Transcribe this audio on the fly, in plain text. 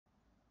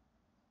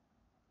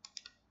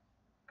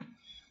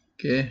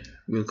Okay,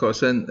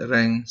 Wilcoxon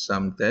rank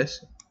sum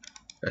test.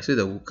 Rasa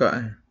dah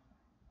buka.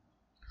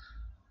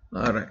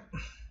 Alright.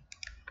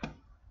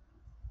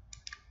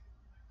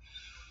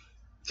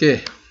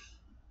 Okay,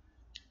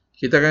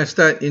 kita akan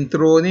start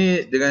intro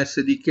ni dengan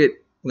sedikit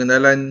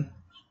pengenalan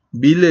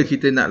bila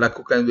kita nak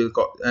lakukan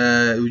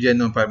ujian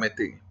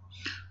non-parametric.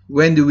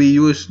 When do we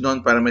use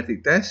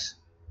non-parametric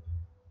test?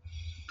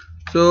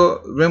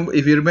 So,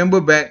 if you remember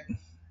back,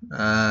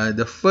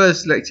 the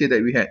first lecture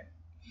that we had,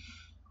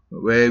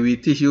 where we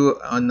teach you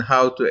on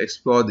how to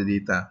explore the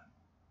data.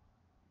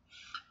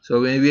 So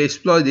when we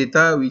explore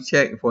data, we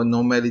check for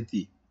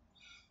normality,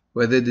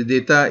 whether the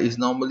data is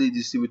normally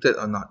distributed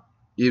or not.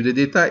 If the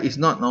data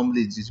is not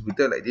normally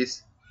distributed like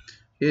this,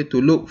 okay, to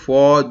look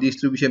for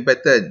distribution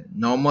pattern,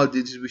 normal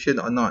distribution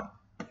or not.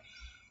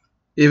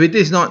 If it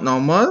is not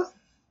normal,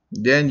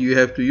 then you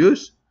have to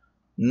use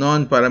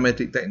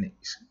non-parametric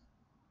techniques.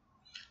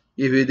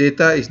 If your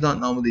data is not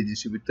normally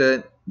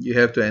distributed, you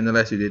have to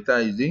analyze your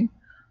data using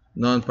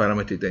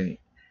non-parametric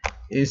technique.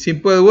 In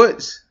simple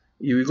words,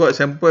 if you got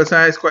sample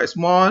size quite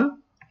small,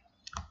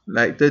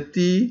 like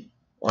 30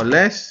 or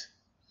less,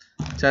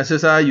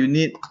 chances are you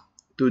need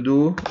to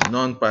do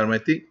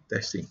non-parametric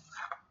testing.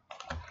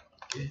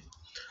 Okay.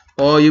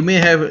 Or you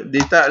may have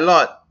data a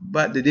lot,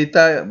 but the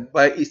data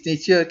by its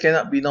nature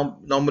cannot be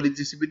normally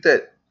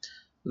distributed,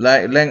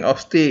 like length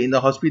of stay in the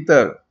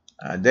hospital.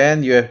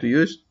 Then you have to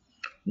use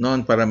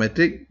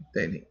non-parametric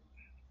technique.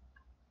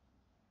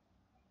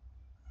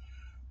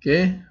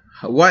 Okay,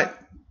 what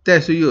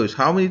test to use?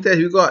 How many tests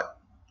we got?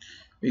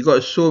 We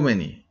got so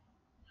many.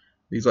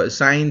 We got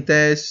sign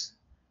test.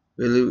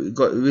 We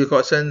got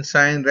Wilcoxon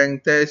sign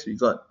rank test. We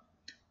got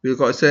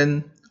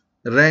Wilcoxon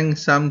rank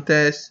sum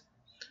test.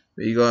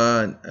 We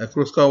got a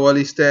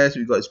Kruskal-Wallis test.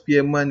 We got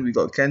Spearman. We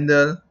got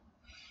Kendall.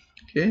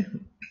 Okay.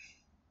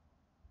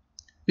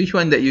 Which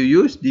one that you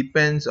use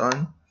depends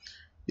on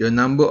your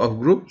number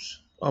of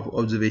groups of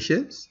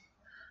observations,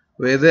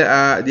 whether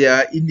they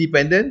are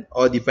independent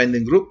or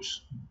dependent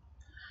groups,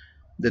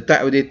 the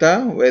type of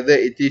data, whether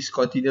it is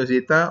continuous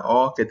data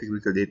or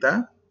categorical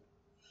data,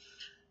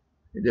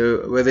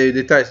 whether your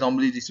data is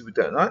normally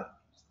distributed or not,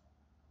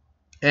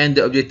 and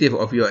the objective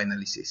of your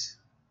analysis.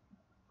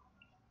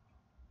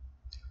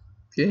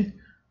 Okay,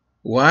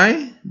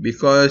 why?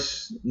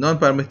 Because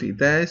non-parametric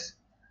test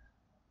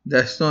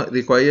does not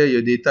require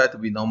your data to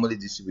be normally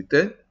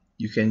distributed.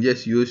 You can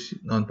just use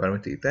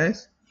non-parametric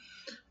test.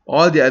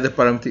 All the other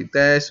parametric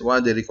tests, one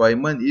of the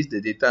requirement is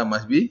the data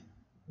must be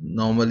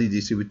normally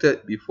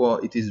distributed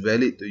before it is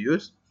valid to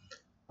use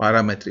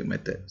parametric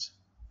methods.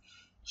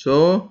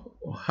 So,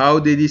 how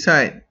they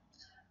decide?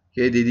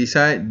 Okay, they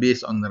decide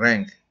based on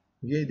rank.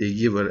 Okay, they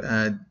give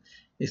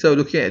instead of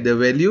looking at the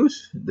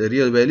values, the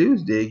real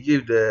values, they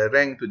give the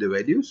rank to the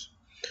values.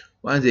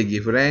 Once they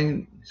give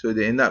rank, so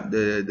they end up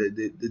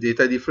the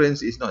data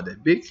difference is not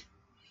that big.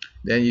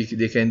 Then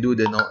they can do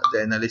the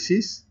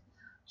analysis.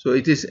 So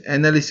it is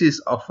analysis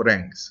of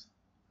ranks.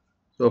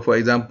 So for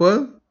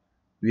example,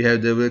 we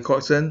have the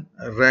Wilcoxon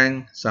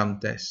rank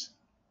sum test.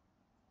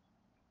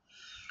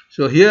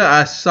 So here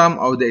are some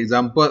of the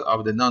examples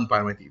of the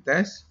non-parametric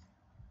tests.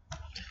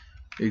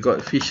 We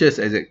got Fisher's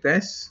exact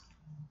test.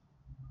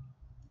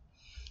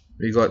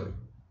 We got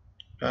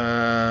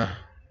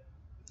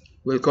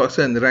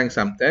Wilcoxon rank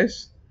sum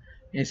test.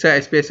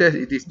 Inside SPSS,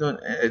 it is known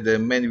as the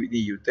Mann-Whitney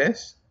U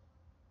test.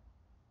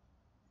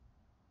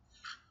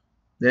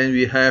 Then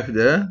we have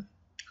the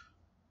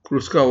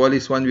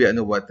Kruskal-Wallis one-way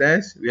ANOVA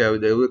test. We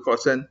have the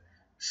Wilcoxon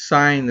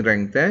sign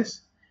rank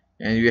test.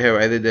 And we have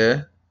either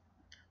the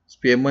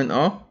Spearman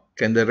or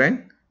Kendall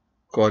rank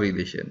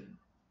correlation.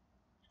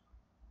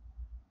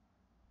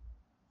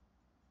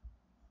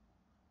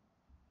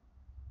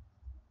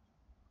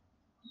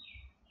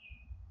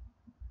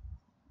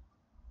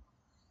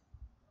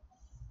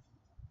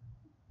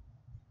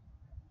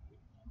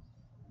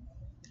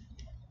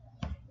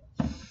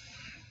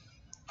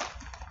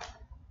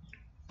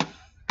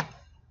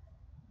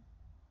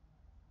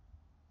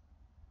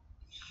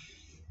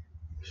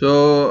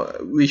 So,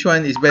 which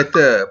one is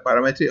better,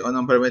 parametric or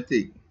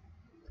non-parametric?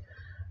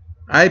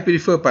 I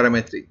prefer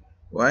parametric.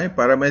 Why?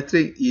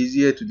 Parametric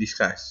easier to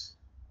discuss.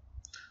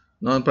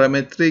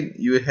 Non-parametric,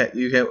 you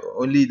have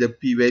only the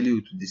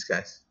p-value to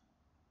discuss.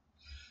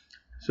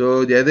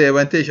 So, the other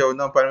advantage of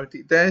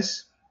non-parametric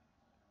test,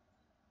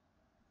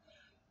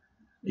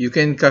 you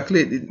can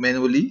calculate it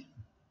manually.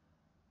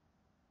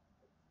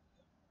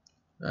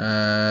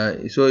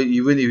 So,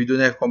 even if you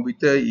don't have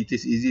computer, it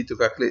is easy to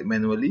calculate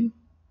manually.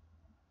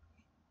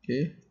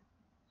 Okay,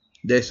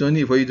 there's no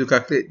need for you to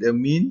calculate the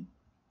mean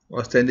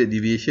or standard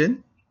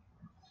deviation,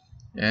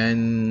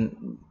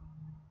 and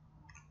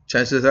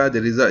chances are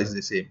the result is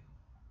the same.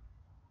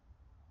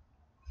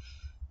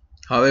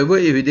 However,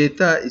 if your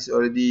data is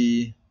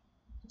already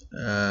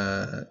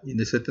in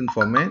a certain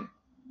format,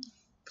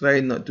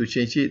 try not to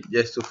change it,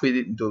 just to fit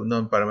it into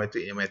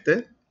non-parametric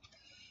method.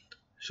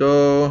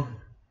 So,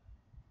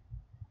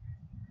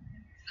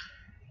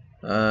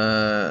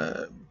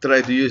 try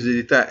to use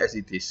the data as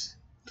it is.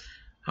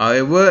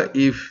 However,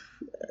 if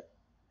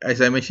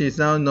as I mentioned just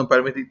now,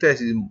 non-parametric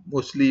test is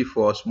mostly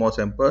for small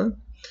sample.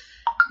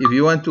 If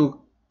you want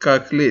to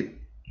calculate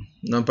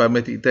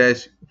non-parametric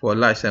test for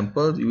large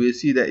samples, you will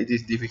see that it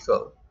is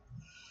difficult.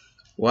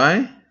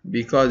 Why?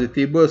 Because the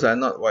tables are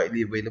not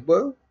widely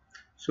available.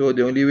 So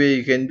the only way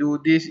you can do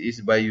this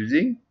is by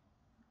using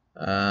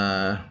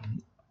a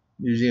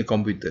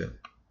computer.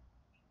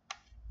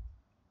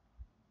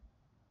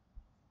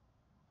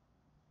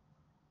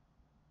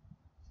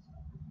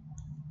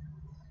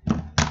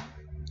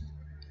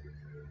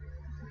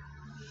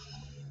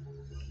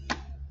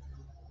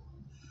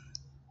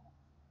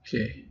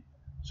 Okay,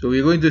 so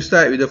we're going to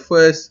start with the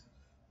first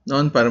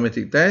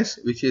non-parametric test,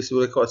 which is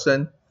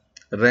Wilcoxon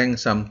rank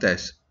sum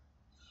test.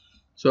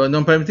 So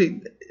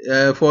non-parametric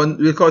for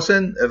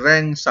Wilcoxon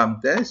rank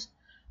sum test,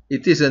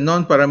 it is a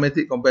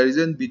non-parametric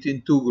comparison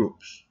between two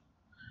groups.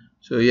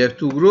 So you have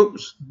two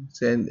groups,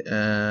 and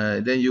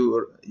then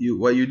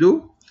what you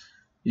do,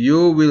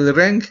 you will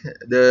rank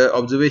the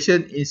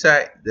observation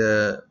inside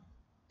the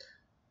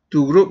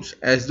two groups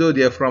as though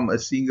they are from a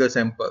single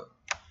sample.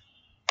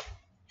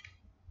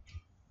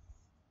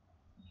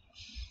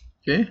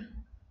 Okay.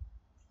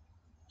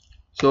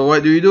 So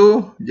what do you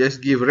do?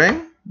 Just give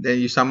rank, then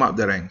you sum up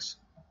the ranks.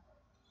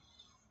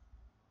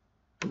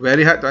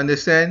 Very hard to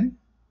understand.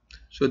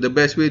 So the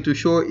best way to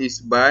show is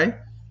by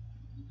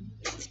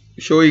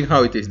showing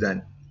how it is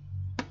done.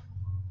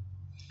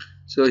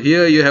 So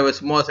here you have a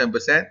small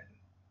sample set.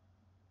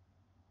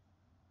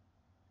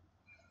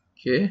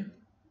 Okay.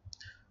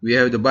 We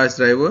have the bus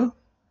driver.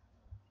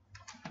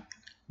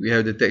 We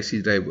have the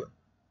taxi driver.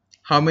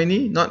 How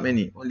many? Not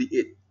many, only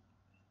 8.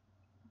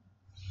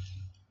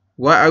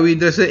 What are we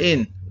interested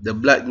in? The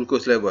blood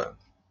glucose level.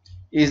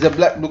 Is the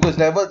blood glucose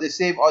level the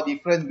same or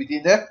different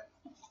between the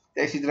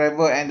taxi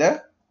driver and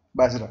the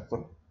bus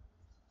driver?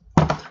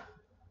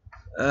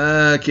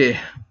 Okay.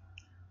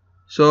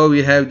 So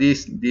we have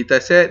this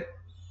data set.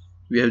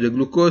 We have the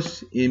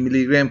glucose in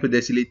milligram per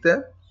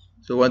deciliter.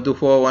 So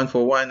 124,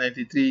 141,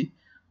 93,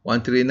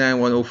 139,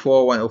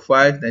 104,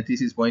 105,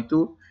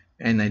 96.2,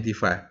 and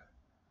 95.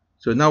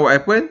 So now what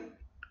happened?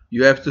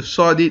 You have to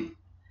sort it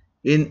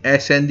in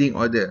ascending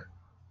order,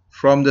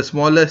 from the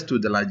smallest to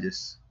the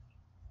largest.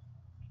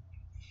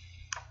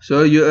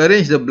 So you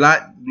arrange the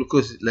blood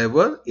glucose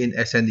level in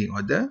ascending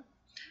order,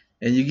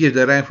 and you give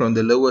the rank from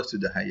the lowest to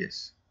the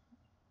highest.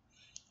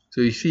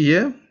 So you see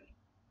here,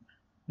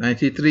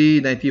 93,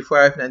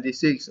 95,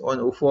 96,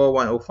 104,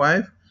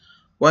 105,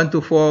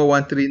 124,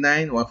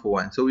 139,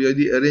 141. So we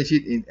already arrange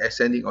it in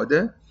ascending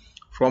order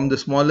from the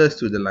smallest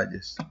to the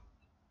largest.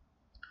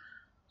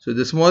 So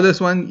the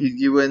smallest one is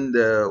given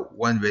the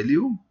one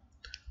value.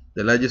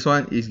 The largest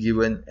one is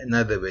given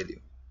another value.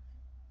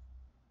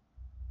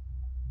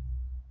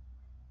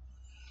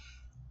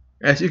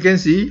 As you can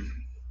see,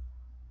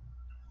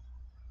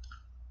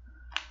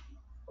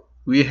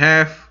 we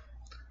have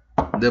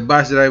the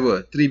bus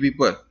driver, 3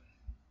 people.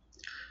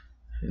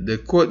 The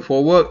code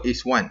for work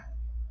is 1.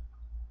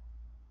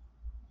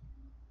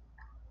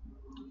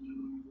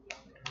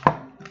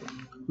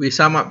 We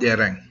sum up their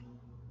rank.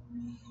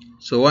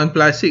 So 1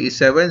 plus 6 is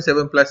 7,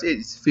 7 plus 8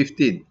 is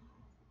 15.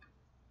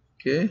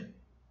 Okay.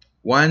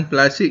 1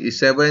 plus 6 is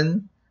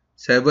 7,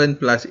 7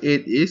 plus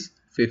 8 is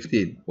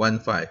 15, 1,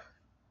 5.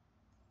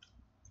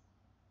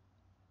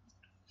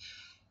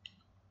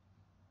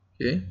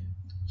 Okay.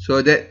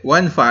 So that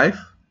 1, 5,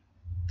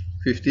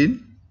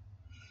 15,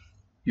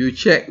 you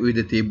check with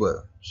the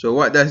table. So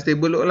what does the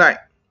table look like?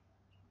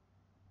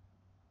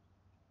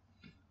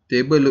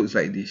 Table looks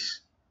like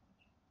this.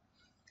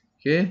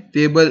 Okay.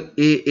 Table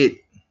A8.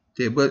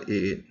 Table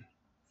A8.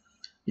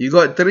 You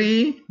got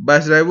 3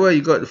 bus driver,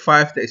 you got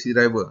 5 taxi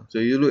driver. So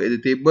you look at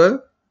the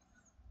table,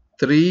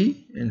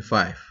 3 and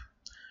 5.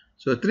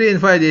 So 3 and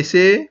 5, they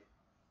say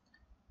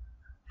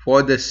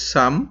for the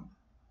sum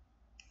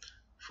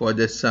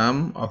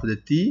of the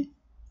T,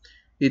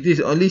 it is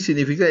only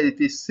significant if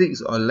it is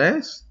 6 or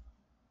less,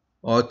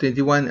 or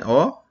 21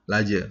 or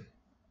larger.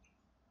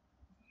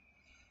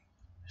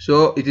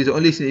 So it is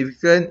only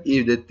significant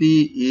if the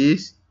T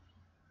is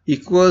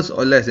equals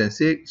or less than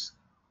 6,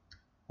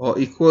 or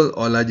equal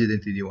or larger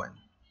than 21.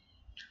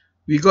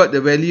 We got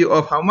the value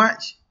of how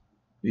much?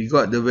 We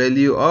got the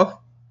value of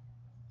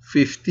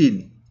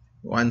 15,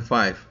 1,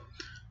 5.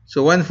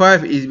 So 1,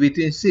 5 is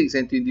between 6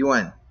 and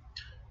 21.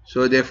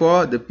 So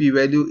therefore, the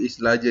p-value is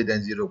larger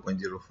than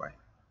 0.05.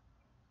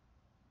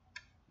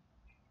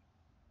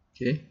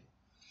 Okay.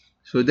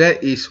 So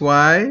that is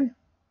why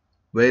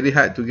very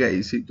hard to get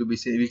it to be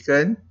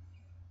significant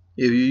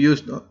if you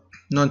use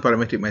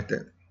non-parametric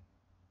method.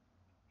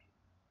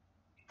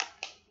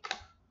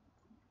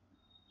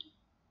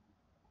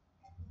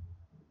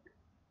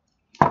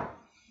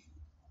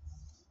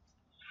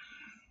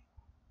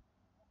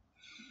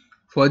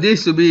 For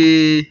this to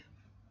be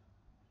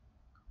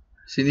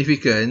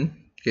significant,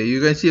 okay,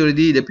 you can see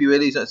already the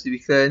p-value is not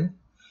significant.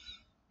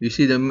 You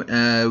see the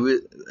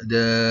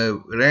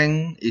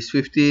rank is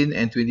 15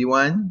 and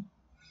 21.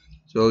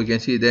 So you can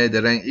see there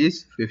the rank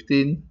is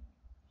 15.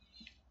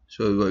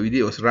 So what we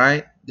did was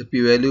right. The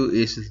p-value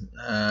is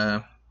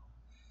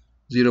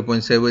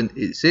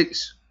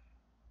 0.786.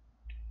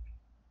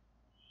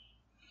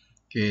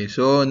 Okay,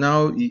 so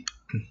now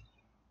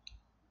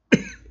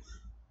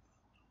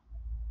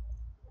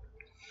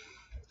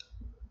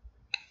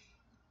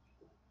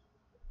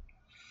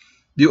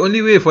the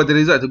only way for the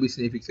result to be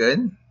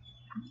significant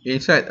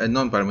inside a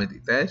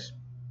non-parametric test,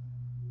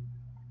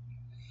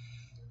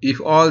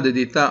 if all the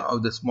data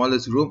of the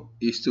smallest group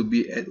is to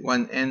be at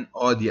one end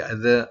or the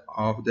other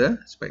of the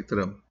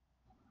spectrum.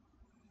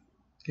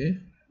 Okay,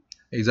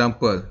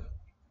 example,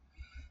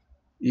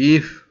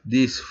 if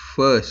these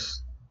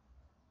first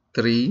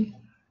three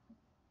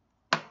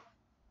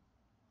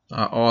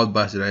are all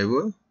bus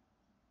driver,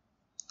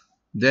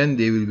 then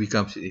they will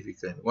become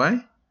significant.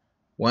 Why?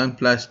 1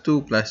 plus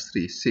 2 plus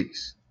 3,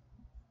 6.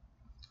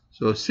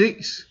 So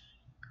 6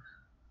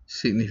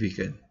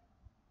 significant.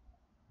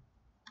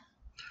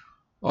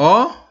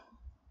 Or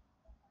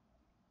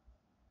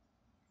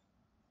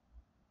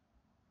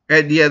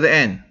at the other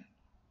end,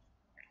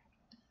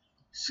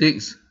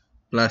 6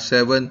 plus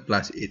 7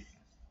 plus 8.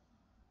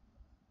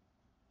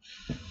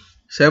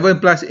 7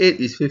 plus 8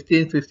 is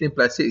 15, 15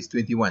 plus 6 is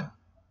 21.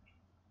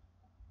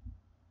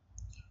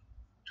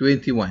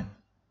 21.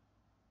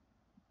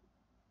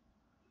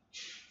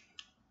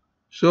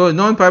 So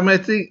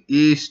non-parametric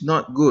is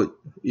not good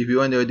if you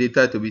want your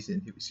data to be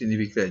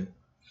significant.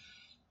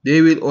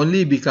 They will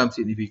only become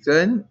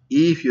significant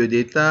if your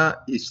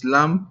data is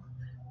lumped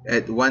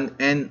at one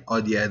end or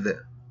the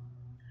other.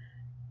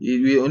 It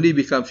will only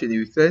become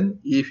significant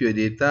if your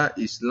data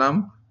is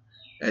lumped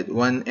at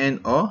one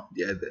end or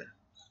the other.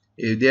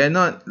 If they are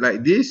not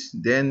like this,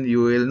 then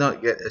you will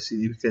not get a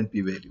significant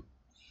p-value.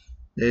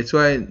 That's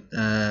why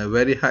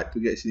very hard to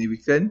get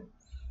significant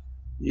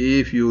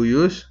if you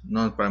use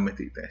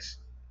non-parametric test.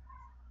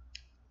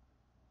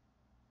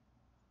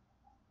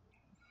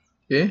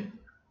 Okay,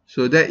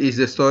 so that is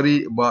the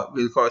story about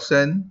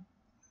Wilcoxon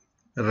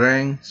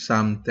rank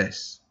sum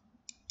test.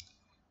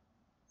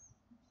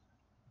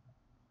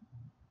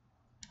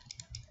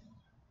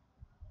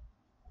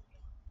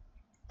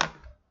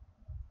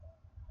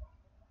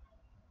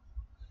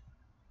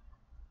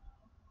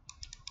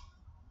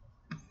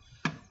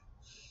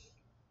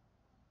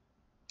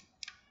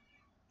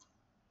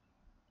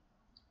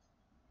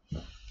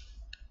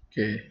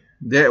 Okay,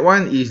 that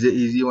one is the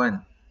easy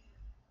one.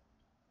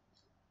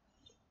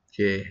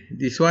 Okay,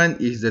 this one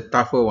is the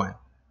tougher one.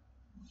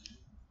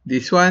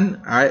 This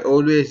one I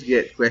always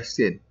get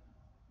questioned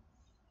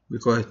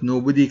because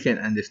nobody can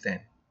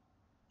understand.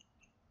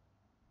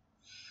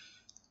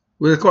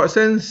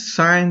 Wilcoxon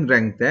sign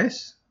rank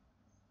test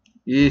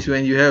is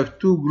when you have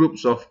two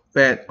groups of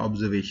paired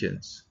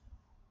observations.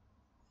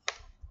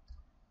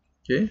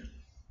 Okay,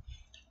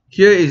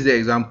 here is the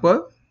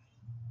example.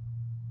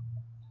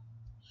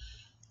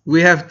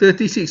 We have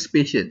 36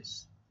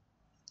 patients.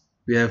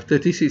 We have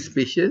 36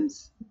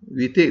 patients.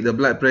 We take the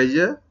blood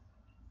pressure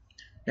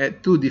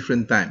at two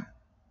different times.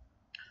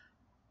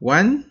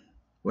 One,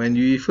 when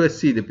you first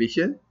see the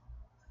patient.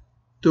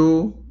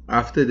 Two,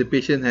 after the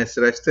patient has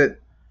rested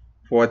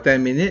for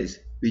 10 minutes,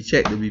 we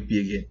check the BP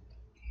again.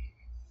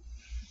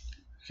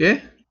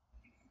 Okay.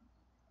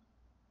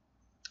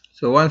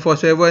 So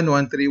 147,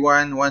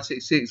 131,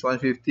 166,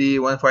 150,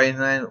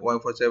 159,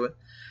 147.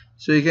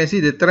 So you can see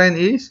the trend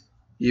is,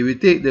 if we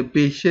take the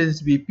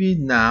patient's BP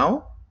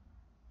now,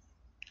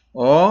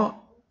 or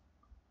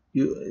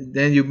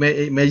then you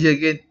measure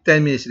again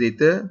 10 minutes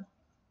later,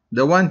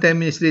 the one 10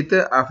 minutes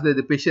later after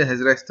the patient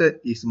has rested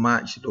is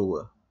much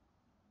lower.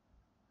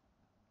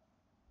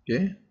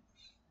 Okay.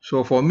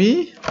 So for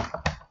me,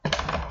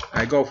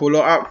 I got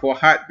follow up for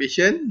heart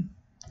patient.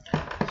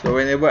 So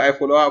whenever I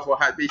follow up for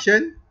heart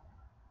patient,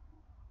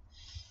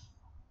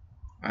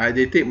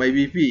 they take my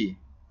BP.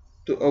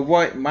 To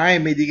avoid my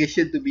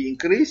medication to be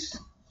increased,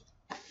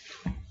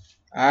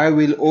 I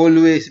will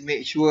always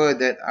make sure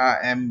that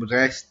I am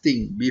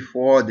resting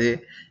before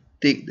they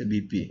take the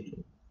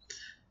BP.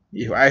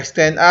 If I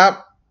stand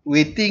up,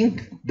 waiting,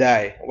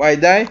 die. Why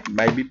die?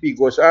 My BP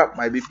goes up,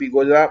 my BP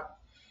goes up.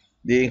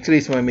 They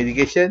increase my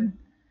medication.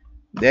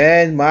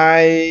 Then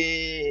my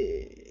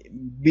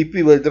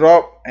BP will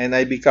drop and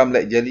I become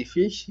like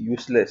jellyfish,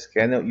 useless,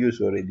 cannot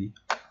use already.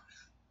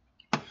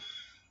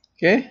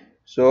 Okay,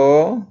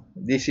 so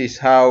this is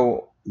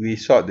how we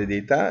sort the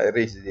data,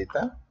 arrange the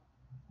data.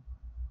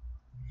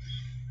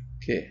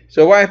 Okay,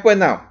 so what happened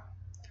now?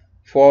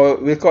 For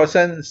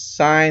Wilcoxon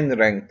sign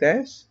rank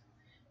test,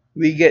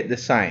 we get the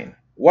sign.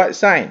 What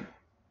sign?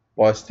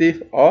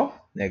 Positive or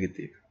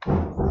negative?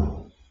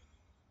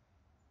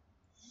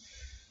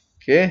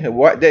 Okay,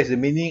 that's the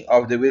meaning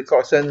of the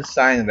Wilcoxon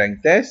sign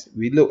rank test.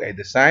 We look at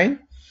the sign.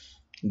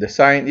 The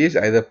sign is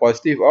either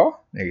positive or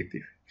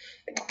negative.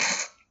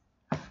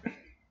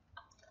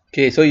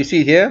 Okay, so you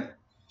see here,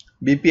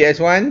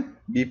 BPS1,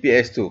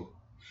 BPS2.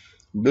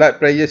 Blood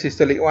pressure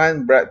systolic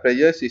 1, blood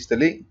pressure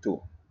systolic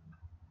 2.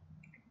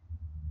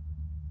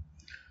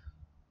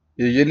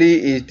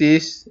 Usually it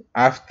is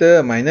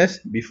after minus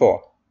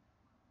before.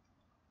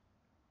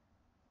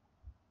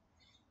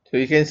 So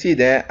you can see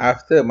that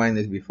after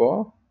minus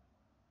before,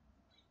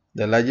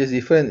 The largest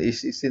difference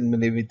is 16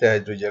 millimeter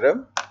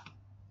hydrogen.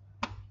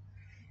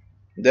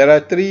 There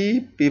are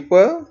 3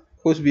 people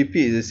whose BP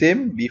is the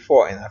same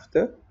before and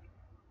after.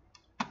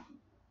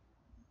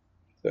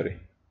 Sorry.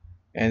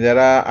 And there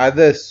are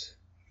others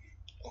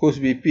whose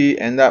BP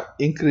end up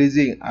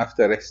increasing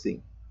after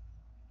resting.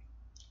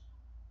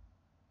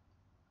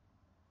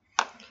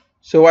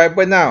 So what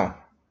happened now?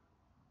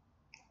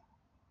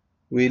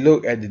 We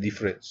look at the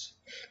difference.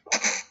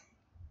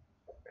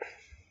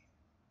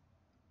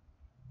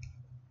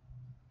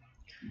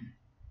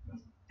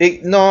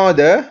 Ignore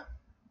the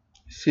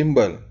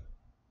symbol.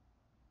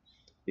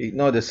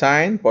 Ignore the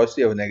sign,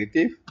 positive or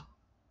negative.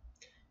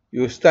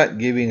 You start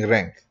giving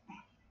rank.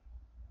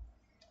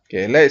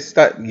 Okay, let's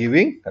start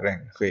giving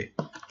rank. Okay,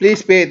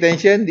 please pay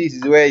attention. This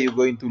is where you're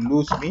going to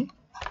lose me.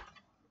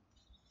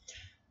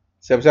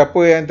 Siapa-siapa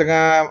yang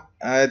tengah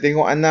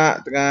tengok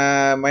anak,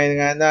 tengah main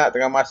dengan anak,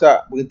 tengah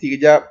masak, berhenti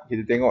kejap,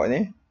 kita tengok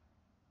ni.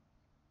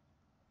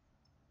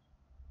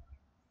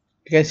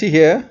 You can see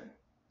here,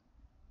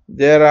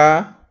 there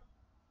are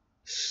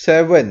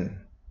 7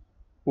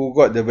 who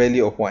got the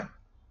value of 1.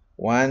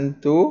 1,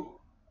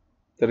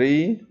 2,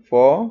 3,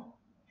 4,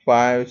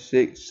 5,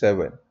 6,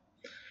 7.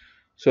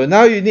 So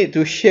now you need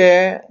to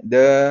share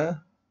the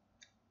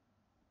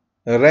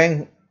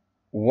rank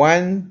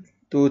 1,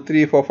 2,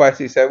 3, 4, 5,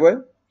 6,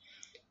 7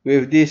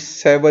 with these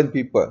 7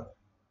 people.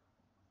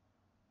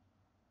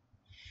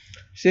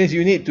 Since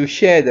you need to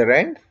share the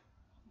rank,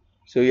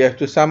 so you have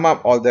to sum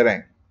up all the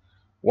rank.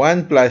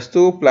 1 plus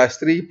 2 plus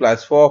 3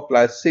 plus 4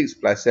 plus 6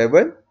 plus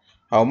 7.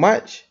 How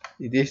much?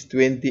 It is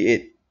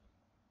 28.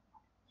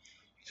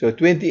 So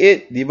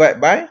 28 divided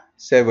by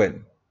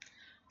 7.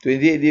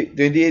 28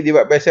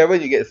 divided by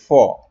 7, you get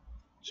 4.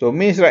 So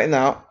means right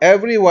now,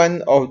 every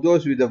one of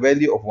those with the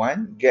value of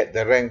 1 get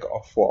the rank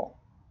of 4.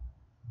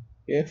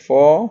 Okay,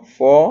 4,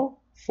 4,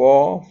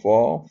 4,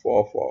 4,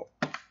 4, 4.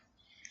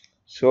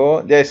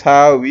 So that's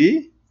how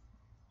we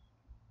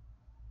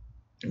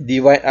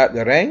divide up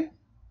the rank.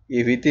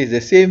 If it is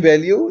the same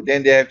value,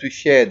 then they have to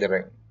share the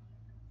rank.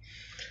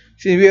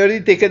 Since we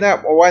already taken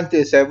up 1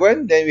 till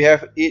 7, then we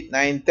have 8,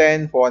 9,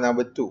 10 for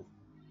number 2.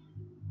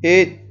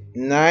 8,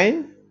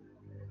 9,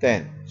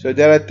 10. So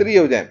there are 3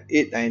 of them,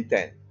 8, 9,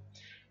 10.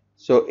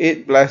 So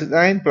 8 plus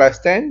 9 plus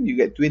 10, you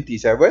get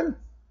 27.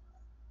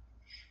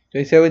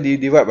 27 you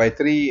divide by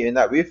 3, you end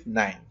up with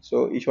 9.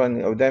 So each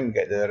one of them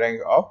get the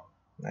rank of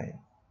 9.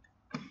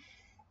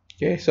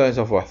 Okay, so on and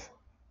so forth.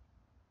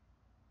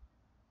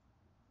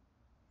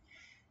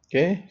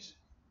 Okay,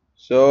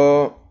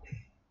 so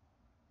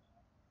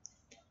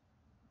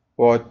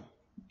for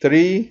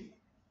 3,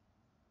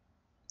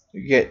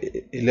 you get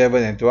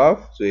 11 and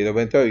 12. So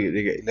 11 and 12,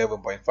 you get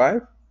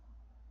 11.5.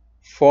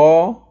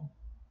 4,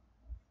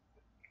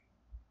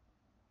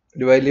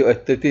 the value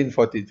of 13,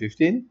 14,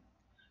 15.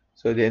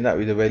 So they end up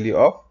with the value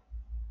of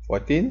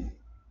 14.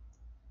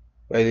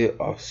 Value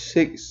of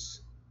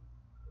 6,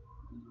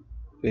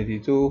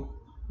 22,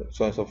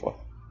 so on and so forth.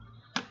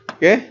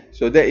 Okay,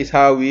 so that is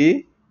how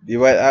we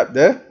divide up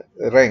the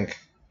rank.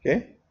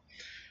 Okay,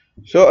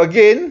 so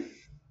again,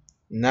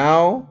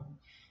 now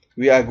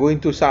we are going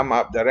to sum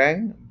up the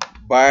rank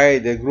by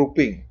the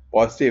grouping,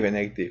 positive and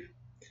negative.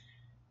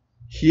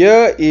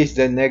 Here is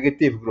the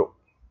negative group.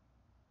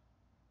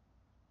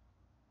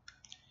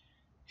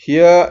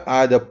 Here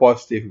are the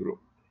positive group.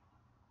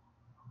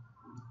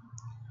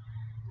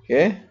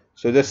 Okay,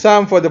 so the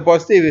sum for the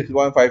positive is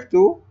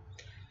 152.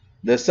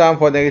 The sum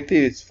for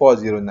negative is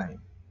 409.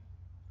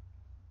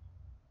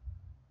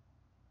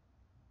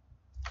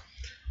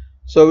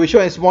 So which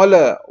one is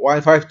smaller?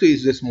 152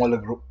 is the smaller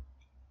group.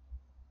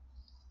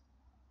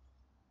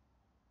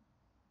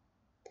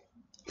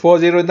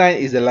 409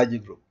 is the larger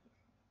group.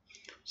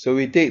 So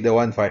we take the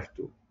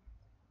 152.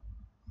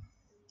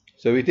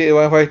 So we take the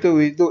 152,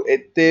 we do a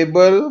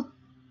table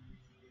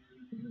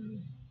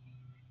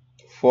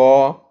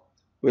for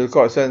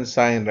Wilcoxon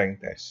sign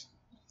rank test.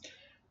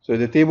 So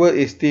the table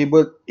is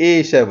table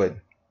A7.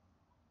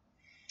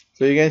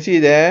 So you can see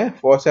there,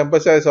 for sample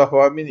size of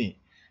how many?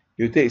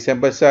 You take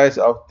sample size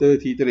of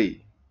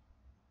 33.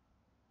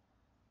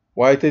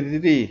 Why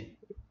 33?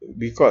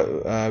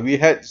 Because we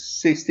had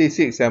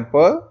 66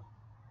 sample.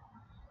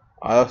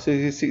 Out of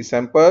 66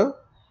 sample,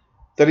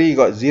 3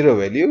 got 0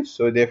 values.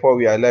 So therefore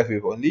we are left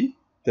with only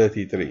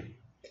 33.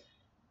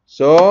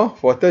 So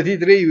for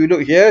 33, we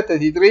look here,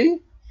 33.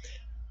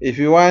 If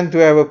you want to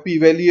have a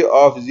p-value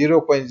of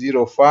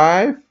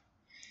 0.05,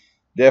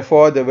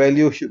 therefore the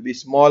value should be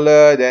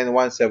smaller than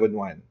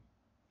 171.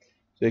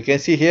 So you can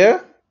see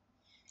here,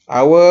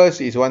 ours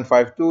is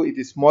 152, it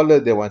is smaller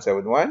than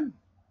 171.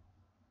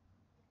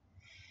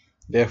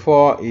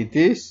 Therefore, it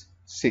is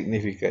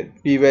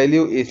significant.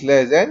 P-value is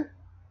less than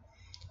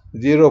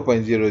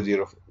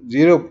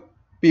 0.00.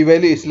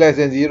 P-value is less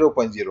than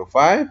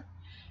 0.05,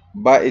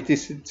 but it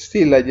is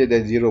still larger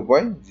than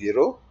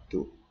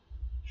 0.02.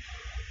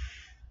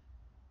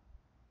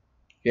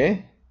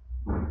 Okay?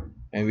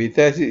 And we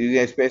test it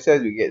using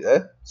SPSS, we get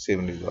the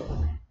same result.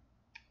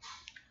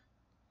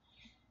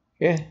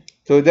 Okay?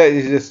 So that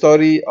is the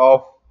story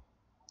of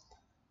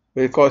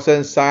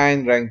Wilcoxon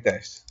sign rank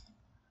test.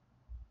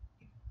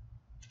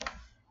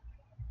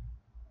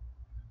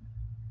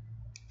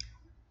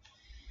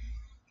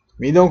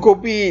 Minum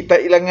kopi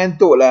tak hilang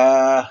ngantuk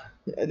lah.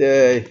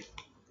 Ada.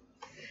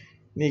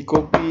 Ni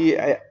kopi,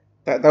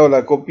 tak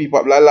tahulah kopi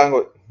Pak Belalang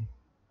kot.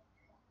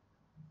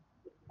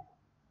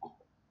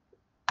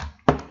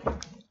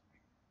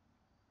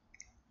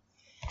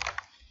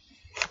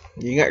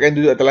 Ingatkan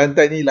duduk atas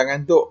lantai ni hilang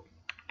ngantuk.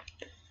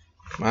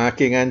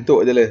 Makin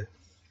ngantuk je lah.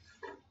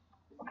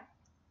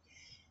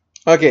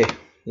 Okay,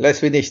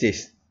 let's finish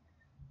this.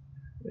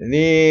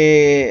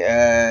 Ni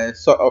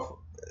sort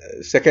of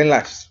second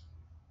last.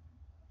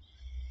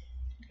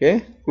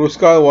 Okay,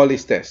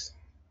 Kruskal-Wallis test.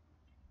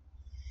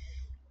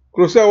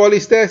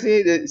 Kruskal-Wallis test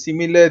ni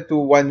similar to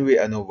one-way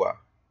ANOVA.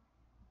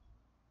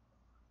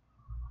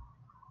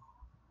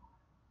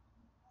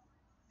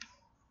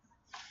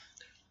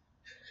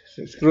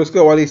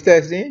 Kruskal-Wallis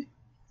test ni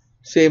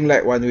same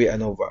like one-way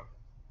ANOVA.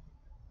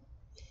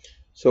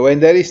 So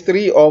when there is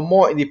 3 or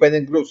more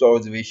independent groups of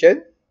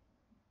observation,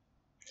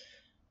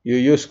 you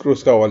use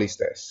Kruskal-Wallis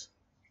test.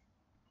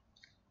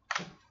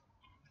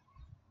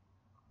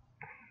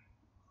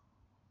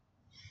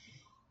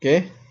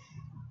 Okay.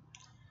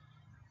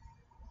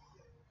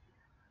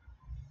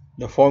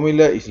 The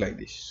formula is like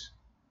this.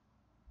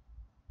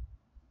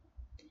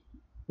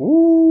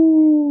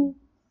 Woo!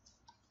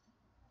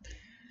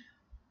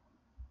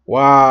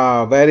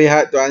 Wow, very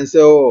hard to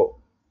answer.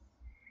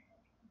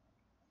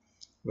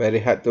 Very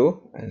hard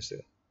to answer.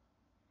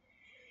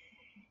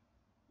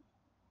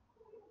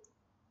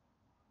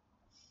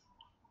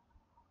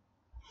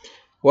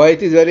 Why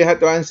it is very hard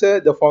to answer?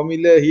 The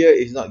formula here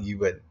is not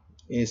given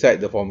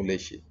inside the formula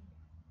sheet.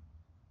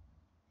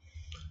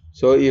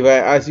 So if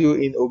I ask you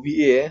in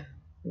OBA,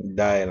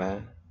 die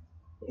lah.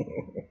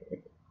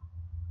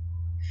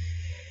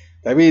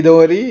 Tapi don't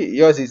worry,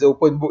 yours is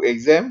open book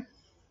exam.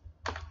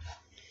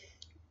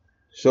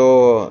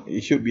 So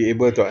you should be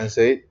able to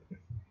answer it.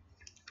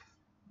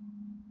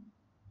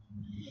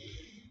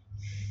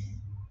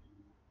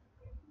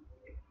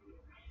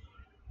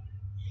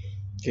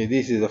 Okay,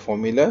 this is the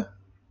formula.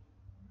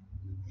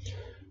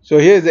 So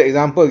here's the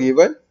example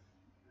given.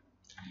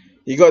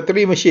 You got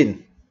 3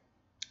 machines.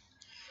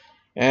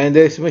 And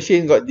this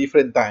machine got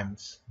different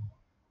times.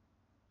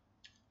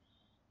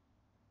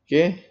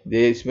 Okay,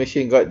 this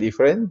machine got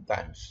different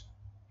times.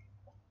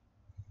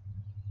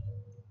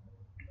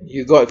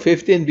 You got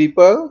 15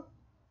 people.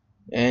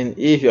 And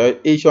if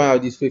each one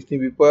of these 15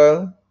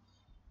 people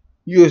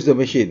use the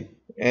machine.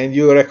 And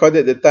you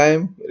recorded the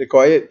time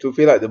required to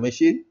fill out the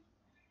machine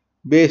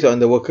based on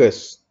the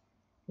workers'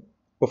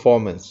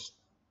 performance.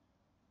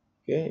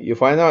 Okay, you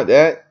find out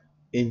that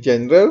in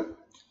general,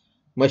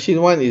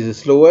 machine 1 is the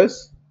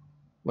slowest,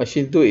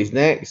 machine 2 is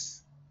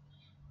next,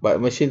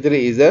 but machine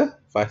 3 is the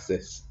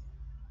fastest.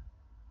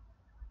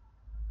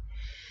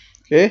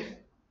 Okay,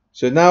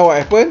 so now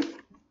what happened?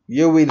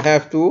 You will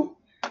have to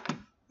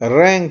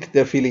rank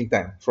the filling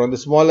time from the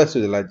smallest to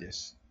the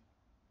largest.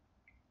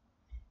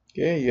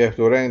 Okay, you have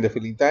to rank the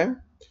filling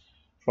time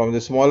from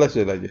the smallest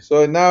to the largest.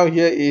 So now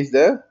here is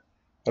the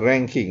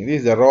ranking. This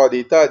is the raw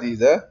data, this is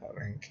the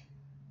rank.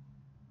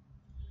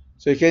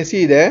 So you can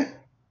see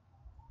there,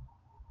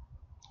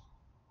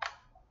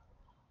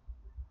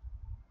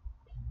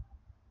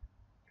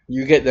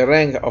 you get the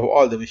rank of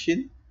all the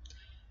machine,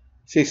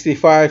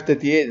 65,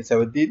 38, and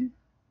 17.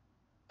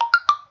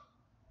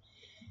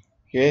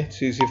 Okay,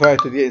 65,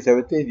 38, and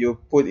 17, you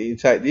put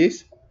inside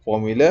this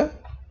formula,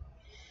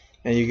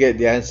 and you get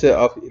the answer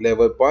of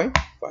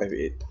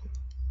 11.58.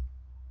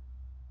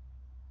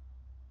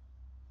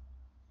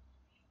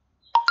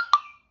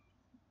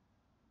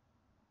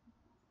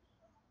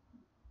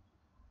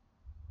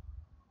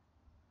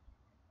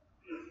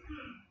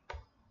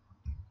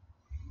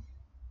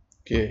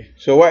 Okay,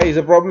 so what is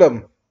the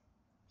problem?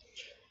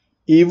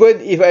 Even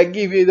if I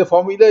give you the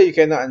formula, you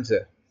cannot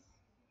answer.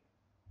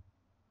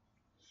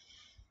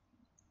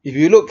 If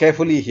you look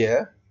carefully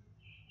here,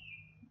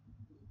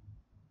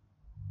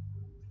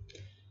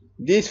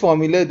 this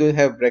formula don't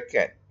have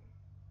bracket.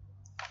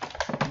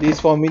 This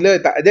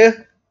formula tak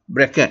ada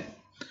bracket.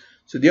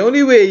 So the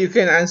only way you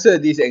can answer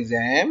this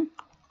exam,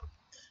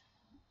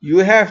 you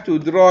have to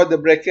draw the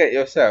bracket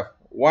yourself.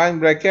 1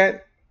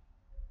 bracket,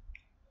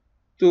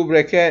 2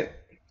 bracket,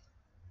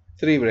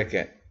 3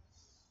 bracket.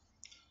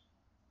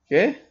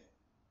 Okay.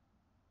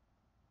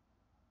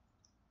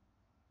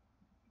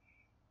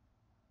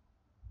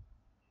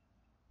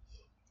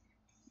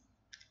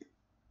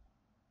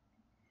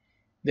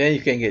 Then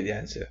you can get the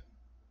answer.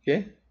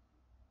 Okay.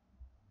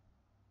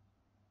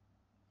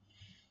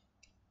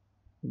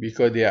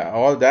 Because they are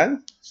all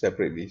done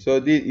separately.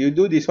 So you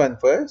do this one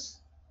first.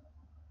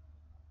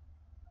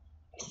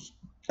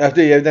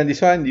 After you have done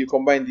this one, you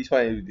combine this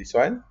one with this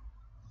one.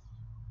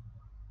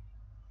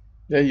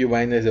 Then you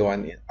minus the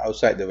one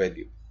outside the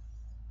value.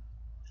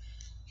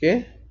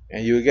 Okay.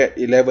 And you get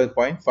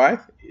 11.58.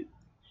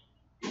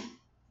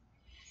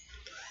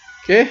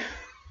 Okay.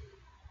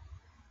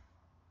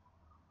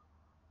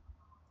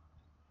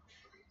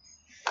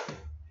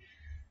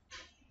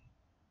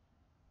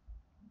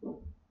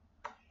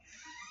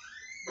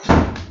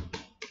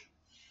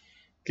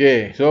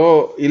 Okay,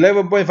 so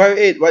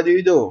 11.58, what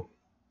do?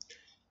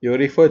 You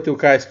refer to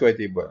chi-square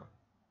table.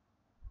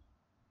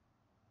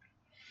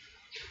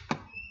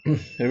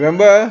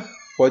 Remember,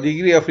 for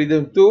degree of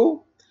freedom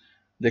 2,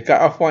 the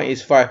cutoff point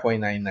is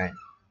 5.99.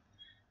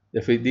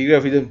 The degree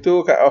of freedom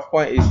 2 cutoff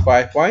point is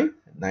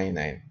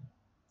 5.99.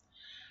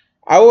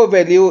 Our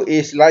value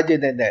is larger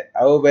than that.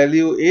 Our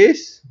value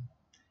is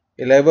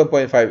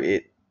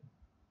 11.58.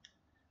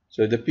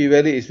 So the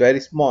p-value is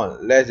very small,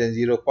 less than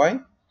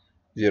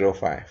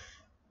 0.05.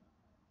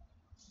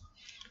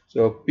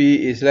 So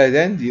p is less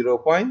than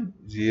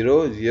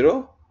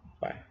 0.005.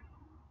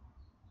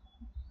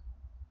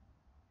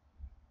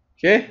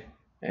 Okay,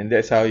 and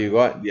that's how you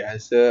got the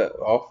answer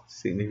of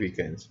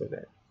significance for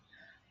that.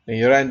 When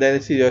you run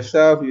analysis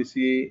yourself, you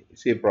see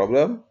a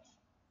problem.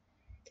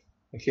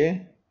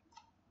 Okay.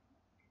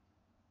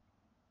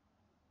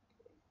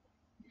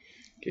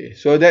 Okay,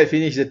 so that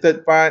finished the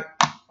third part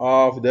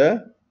of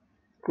the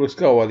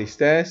Kruskal-Wallis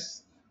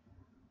test.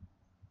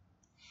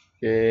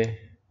 Okay.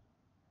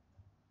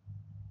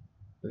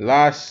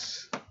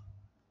 Last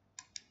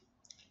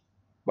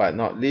but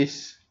not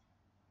least,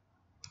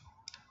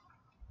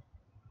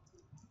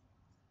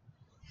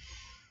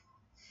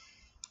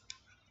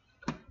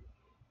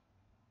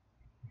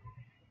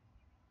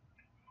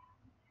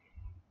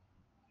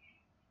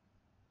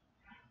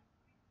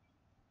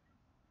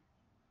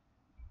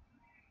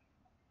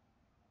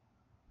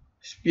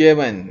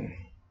 Spearman.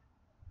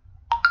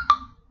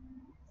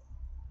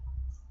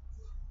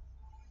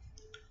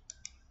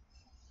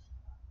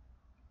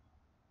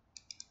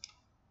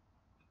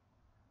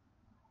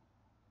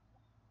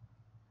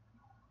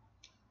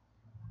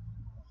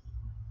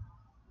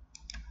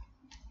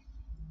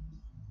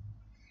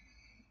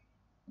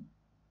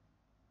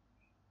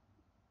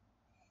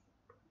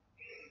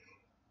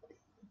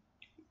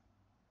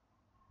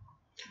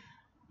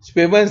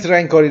 Spearman's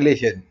rank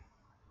correlation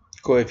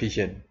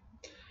coefficient.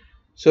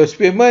 So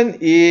Spearman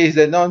is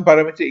the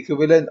non-parametric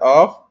equivalent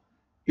of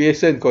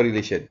Pearson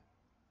correlation.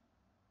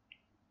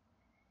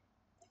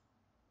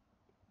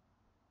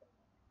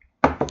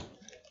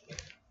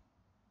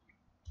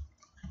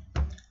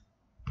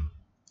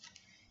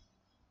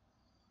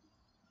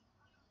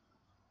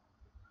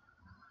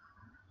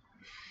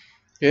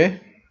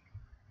 Okay.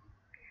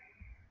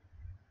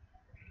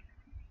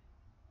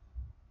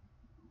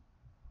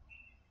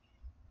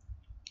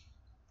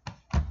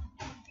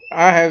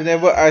 I have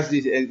never asked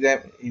this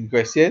exam in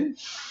question.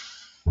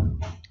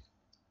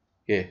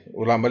 Okay,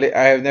 ulang balik.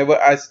 I have never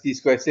asked this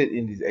question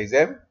in this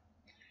exam.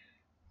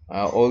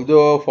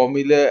 Although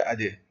formula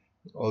ada.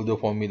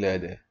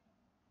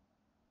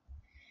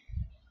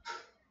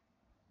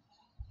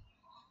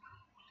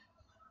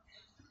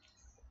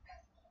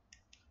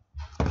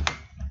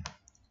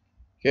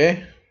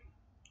 Okay.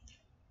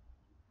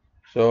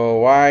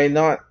 So why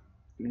not?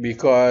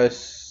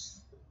 Because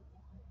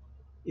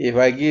if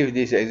I give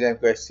this exam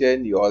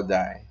question, you all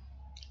die.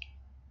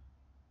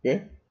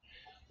 Okay.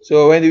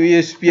 So when we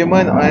use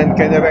Spearman and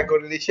Canada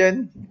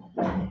correlation,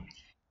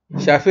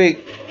 Shafiq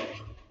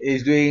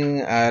is doing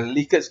a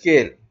Likert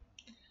scale.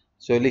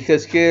 So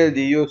Likert scale,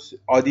 they use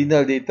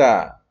ordinal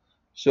data.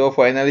 So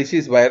for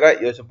analysis by right,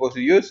 you're supposed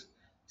to use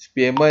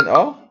Spearman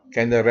or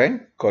candle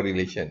rank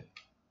correlation.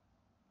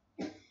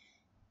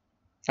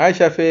 Hi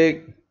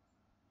Shafiq.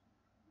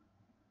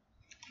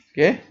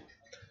 Okay.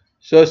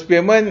 So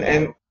Spearman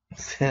and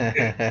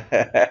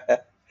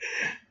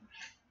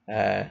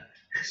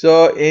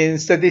so in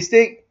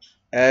statistics,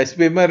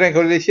 Spearman rank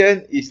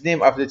correlation is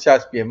named after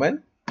Charles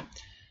Spearman.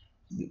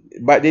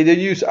 But they don't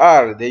use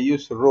R, they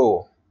use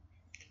rho.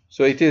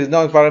 So it is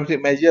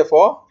non-parametric measure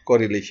for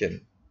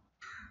correlation.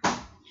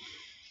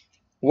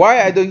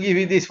 Why I don't give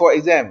you this for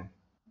exam?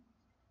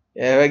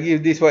 If I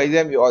give this for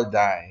exam, you all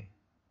die.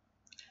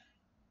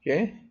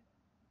 Okay.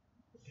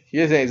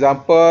 Here's an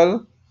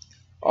example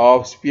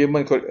of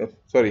Spearman.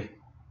 Sorry,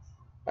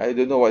 I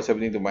don't know what's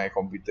happening to my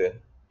computer.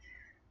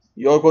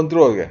 You all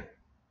control ke?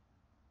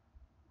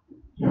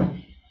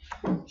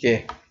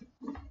 Okay.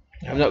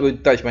 I'm not going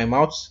to touch my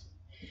mouse.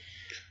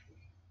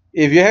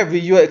 If you have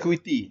visual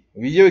acuity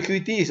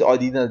is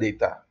ordinal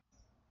data.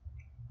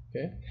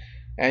 Okay.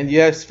 And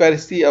you have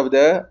sphericity of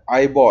the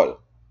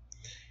eyeball.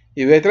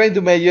 If you're trying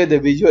to measure the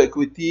visual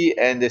acuity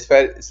and the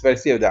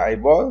sphericity of the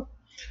eyeball,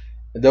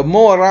 the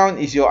more round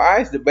is your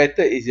eyes, the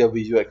better is your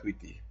visual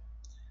acuity.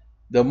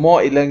 The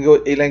more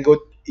elongated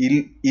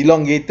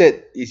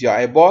is your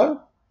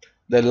eyeball,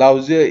 the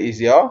lousier is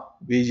your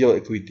visual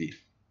acuity.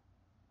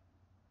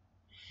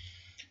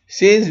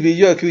 Since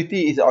visual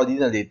acuity is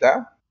ordinal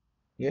data,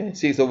 yeah,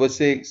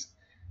 6/6,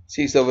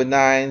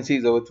 6/9,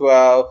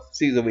 6/12,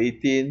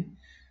 6/18,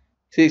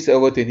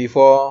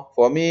 6/24.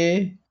 For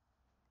me,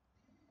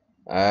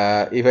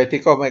 if I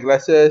take off my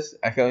glasses,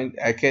 I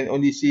can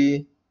only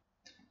see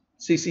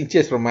 6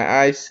 inches from my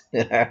eyes.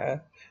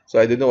 So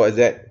I don't know what's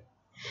that.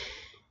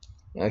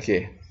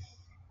 Okay.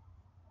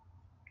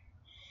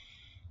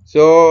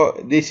 So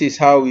this is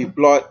how we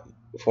plot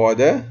for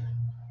the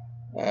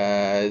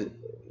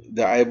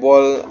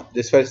eyeball,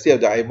 the sphericity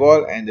of the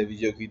eyeball and the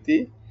visual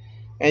acuity.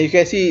 And you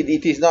can see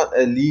it is not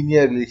a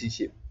linear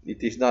relationship.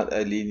 It is not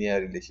a linear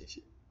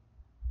relationship.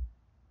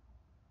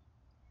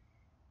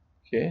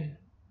 Okay.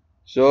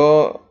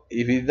 So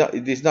if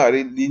it is not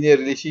a linear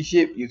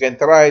relationship, you can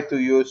try to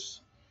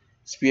use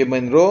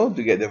Spearman row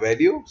to get the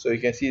value. So you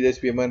can see the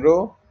Spearman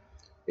row.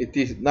 It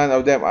is none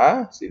of them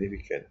are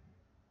significant.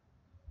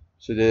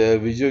 So the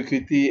visual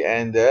acuity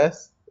and the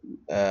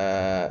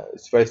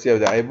spaciousity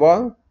of the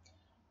eyeball,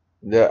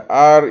 the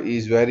R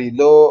is very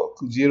low,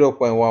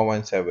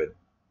 0.117.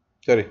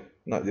 Sorry,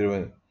 not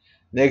 0.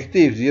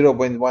 Negative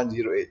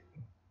 0.108.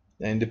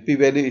 And the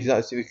p-value is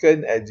not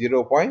significant at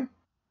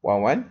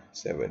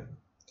 0.117.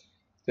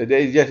 So that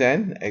is just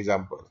an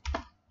example.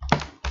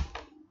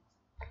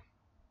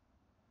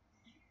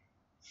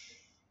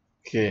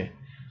 Okay.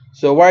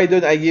 So why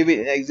don't I give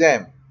it an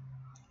exam?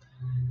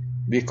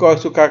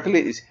 Because to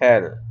calculate is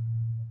hell.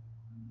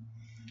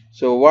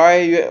 So why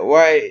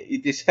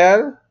it is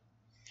hell?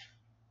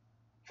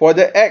 For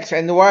the X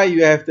and Y,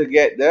 you have to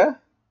get the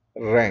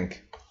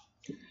rank.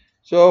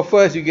 So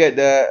first you get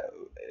the,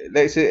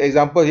 let's say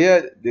example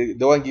here, the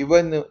one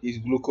given is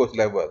glucose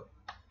level.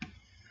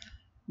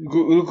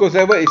 Glucose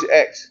level is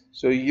X.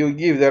 So you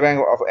give the rank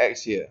of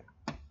X here.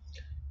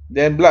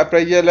 Then blood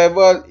pressure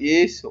level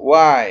is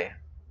Y.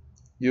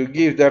 You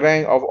give the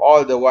rank of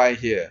all the Y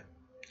here.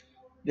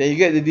 Then you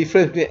get the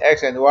difference between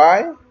X and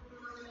Y.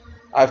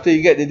 After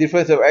you get the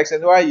difference of X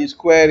and Y, you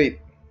square it.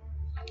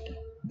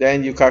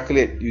 Then you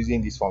calculate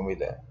using this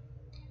formula.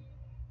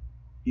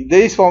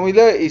 This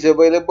formula is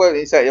available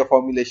inside your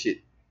formula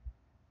sheet.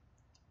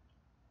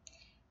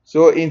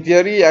 So in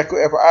theory, I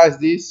could have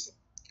asked this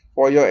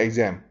for your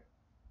exam.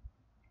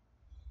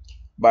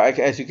 But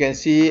as you can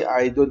see,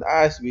 I don't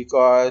ask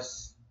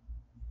because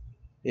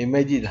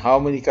imagine how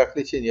many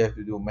calculations you have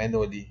to do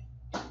manually.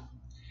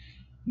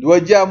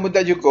 2 jam pun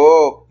tak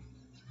cukup.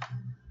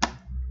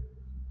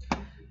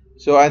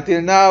 So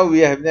until now, we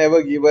have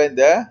never given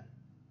the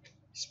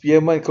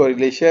Spearman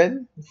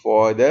correlation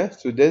for the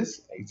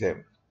student's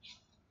exam.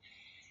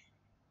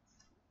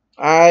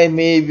 I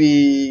may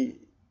be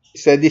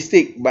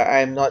sadistic, but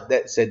I'm not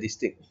that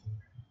sadistic.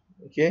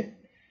 Okay.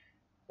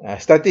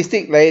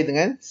 Statistik lain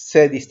dengan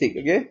sadistic.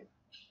 Okay.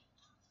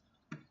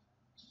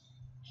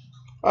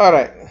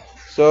 Alright.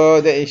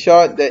 So that in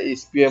short, that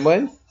is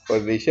Spearman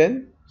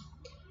correlation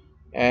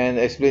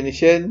and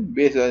explanation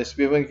based on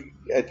Spearman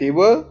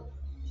table.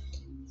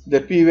 The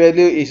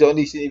p-value is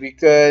only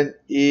significant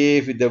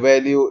if the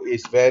value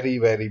is very,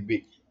 very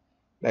big.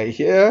 Like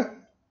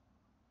here,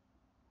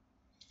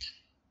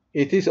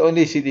 it is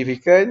only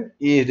significant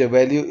if the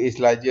value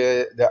is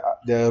larger,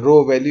 the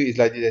row value is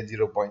larger than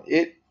 0.8.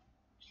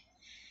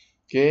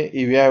 Okay,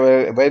 if you have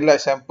a very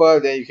large sample,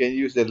 then you can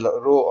use the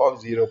row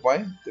of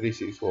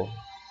 0.364.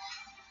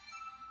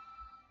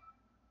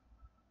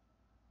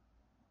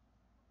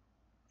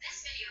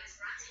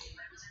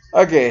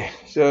 Okay,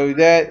 so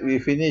with that, we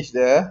finish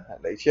the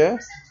lecture.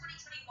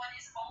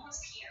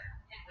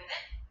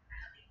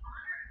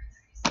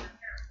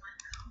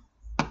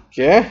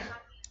 Okay,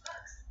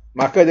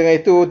 maka dengan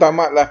itu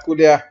tamatlah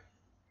kuliah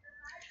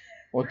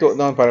untuk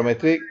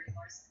non-parametric.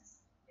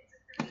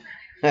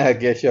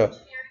 Okay, sure.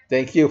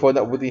 Thank you for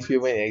not putting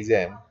Spearman in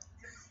exam.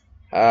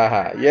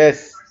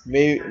 Yes,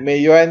 Mei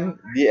Yuan,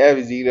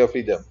 DF is degree of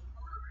freedom.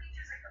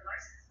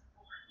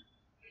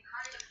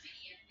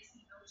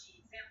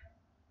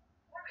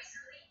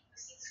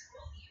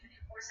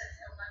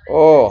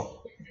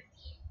 Oh,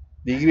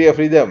 degree of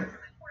freedom.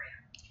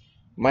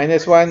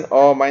 -1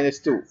 or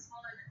 -2?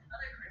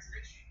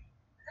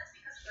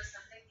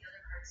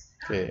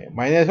 Okay,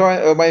 -1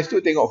 or -2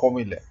 tengok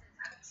formula.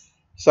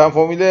 Some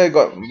formula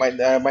got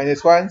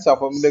 -1, some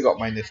formula got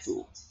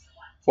 -2.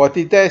 For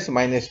t-test,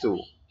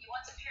 -2.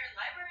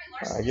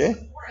 Okay,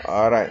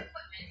 alright.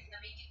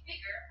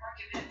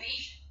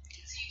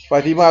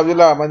 Fatimah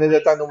Abdullah, mana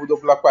datang nombor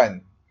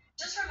 28?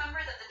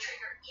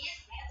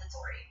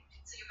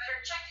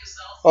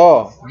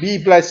 Oh,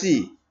 B plus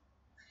C.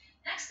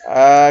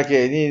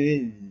 Okay,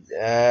 ni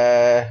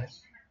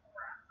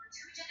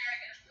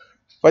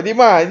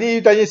Fatimah, ni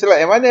you tanya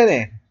slide yang mana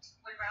ni?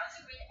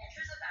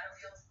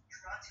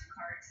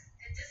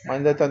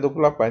 Mana datang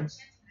 28?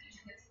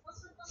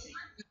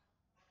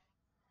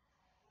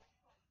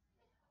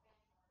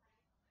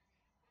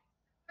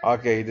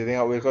 Okay, kita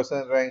tengok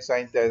Wilcoxon rank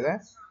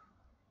scientist.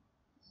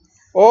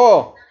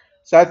 Oh,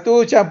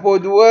 1 campur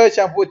 2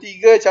 campur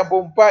 3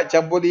 campur 4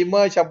 campur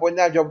 5 campur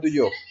 6 campur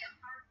 7.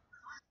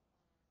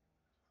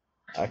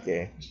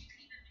 Okay.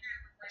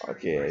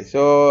 Okay,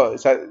 so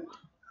 1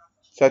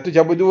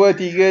 campur 2,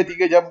 3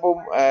 campur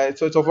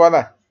so far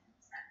lah.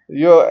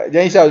 You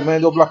jangan risau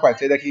mana 28,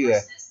 saya dah kira.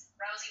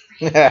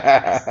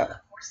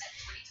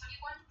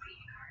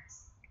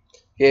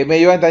 Okay,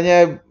 Mei Yuan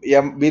tanya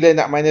yang bila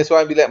nak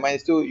 -1, bila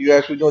 -2, you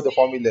have to know the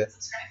formula.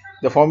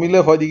 The formula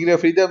for degree of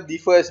freedom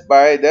differs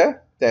by the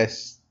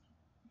test.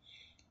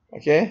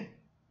 Okay.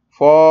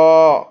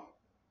 For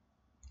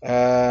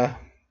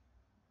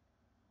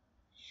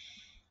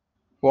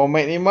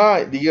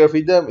maxima, degree of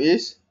freedom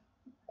is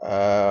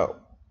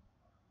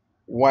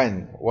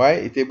 1.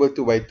 Why? It's able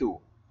 2 by 2.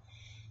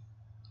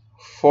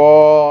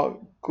 For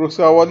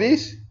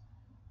Kruskal-Wallis,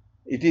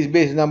 it is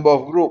based number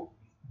of group.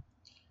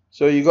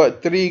 So you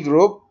got 3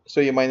 group,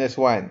 so you minus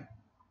 1.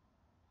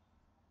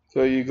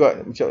 So you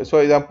got, so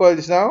example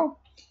just now,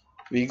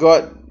 we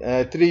got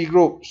 3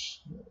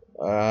 groups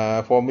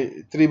for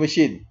 3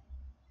 machine.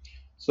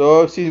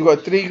 So since you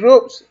got 3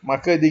 groups,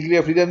 maka degree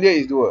of freedom dia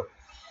is 2.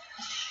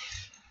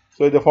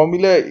 So the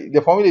formula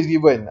is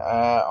given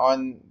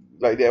on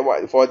like that.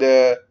 What for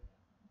the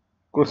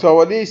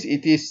Kruskal-Wallis,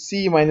 it is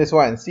C minus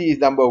 1. C is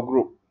number of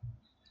group.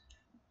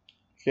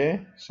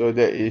 Okay, so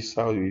that is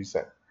how we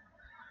decide.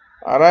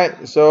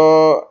 Alright,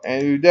 so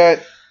and with that,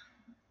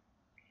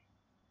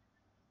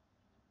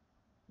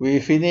 we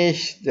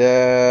finish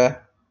the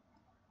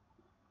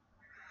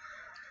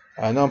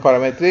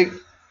non-parametric.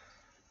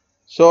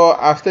 So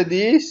after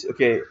this,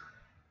 okay,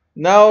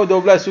 now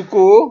 12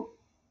 suku.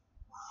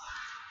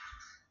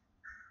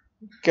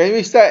 Can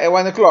we start at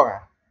 1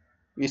 o'clock?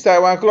 We start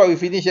at 1 o'clock, we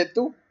finish at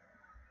 2.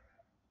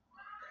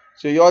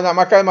 So you all nak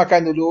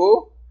makan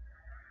dulu.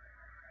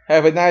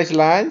 Have a nice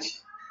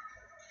lunch.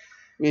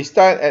 We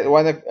start at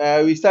 1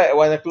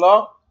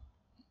 o'clock.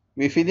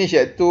 We finish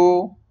at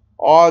 2.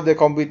 All the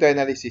computer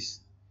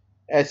analysis,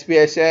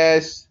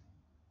 SPSS,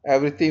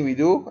 everything we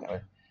do.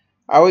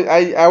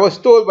 I was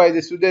told by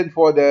the student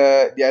for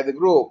the other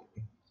group,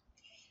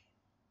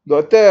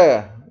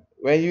 Doctor,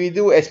 when we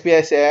do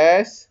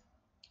SPSS,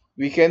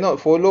 we cannot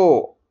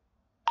follow.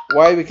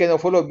 Why we cannot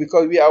follow?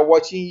 Because we are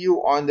watching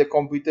you on the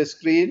computer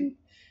screen.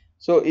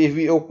 So if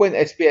we open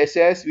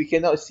SPSS, we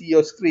cannot see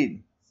your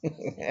screen.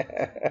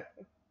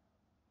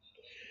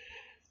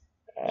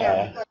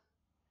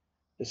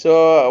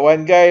 So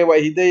one guy,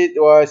 what he did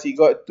was he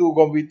got 2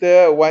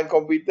 computer, one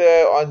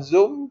computer on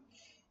Zoom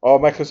or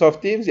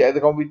Microsoft Teams, the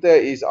other computer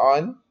is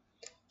on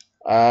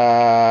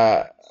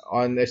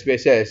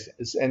SPSS.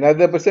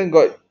 Another person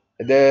got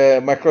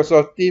the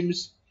Microsoft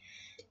Teams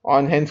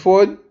on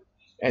handphone,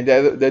 and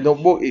the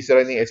notebook is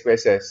running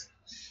SPSS.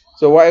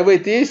 So whatever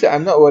it is,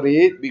 I'm not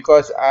worried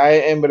because I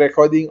am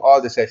recording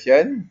all the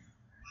session.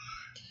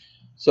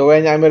 So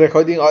when I'm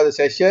recording all the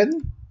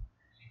session,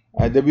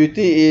 the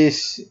beauty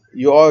is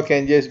you all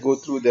can just go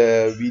through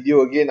the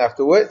video again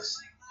afterwards,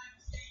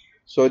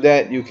 so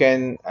that you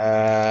can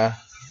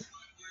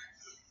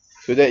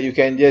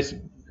just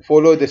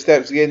follow the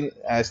steps again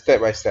step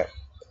by step.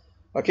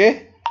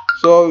 Okay,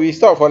 so we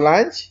stop for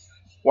lunch.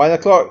 1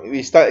 o'clock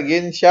we start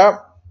again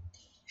sharp.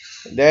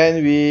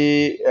 Then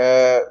we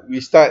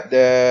start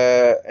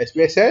the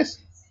SPSS.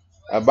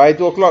 By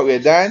 2 o'clock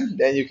we're done.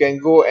 Then you can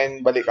go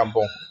and balik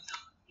kampung.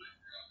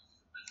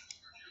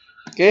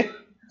 Okay,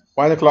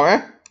 1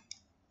 o'clock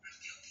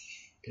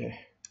Okay.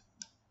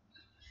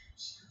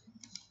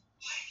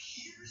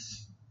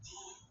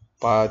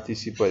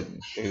 Participant.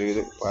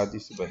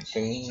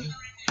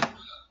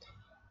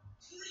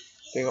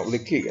 Tengok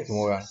boleh kick kat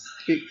semua orang.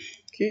 Kick.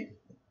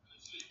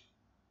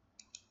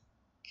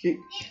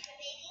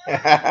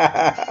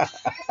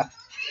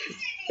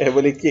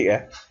 Boleh kick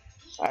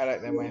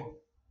Alright, never mind.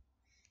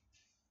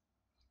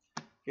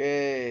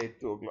 Okay,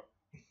 2 o'clock.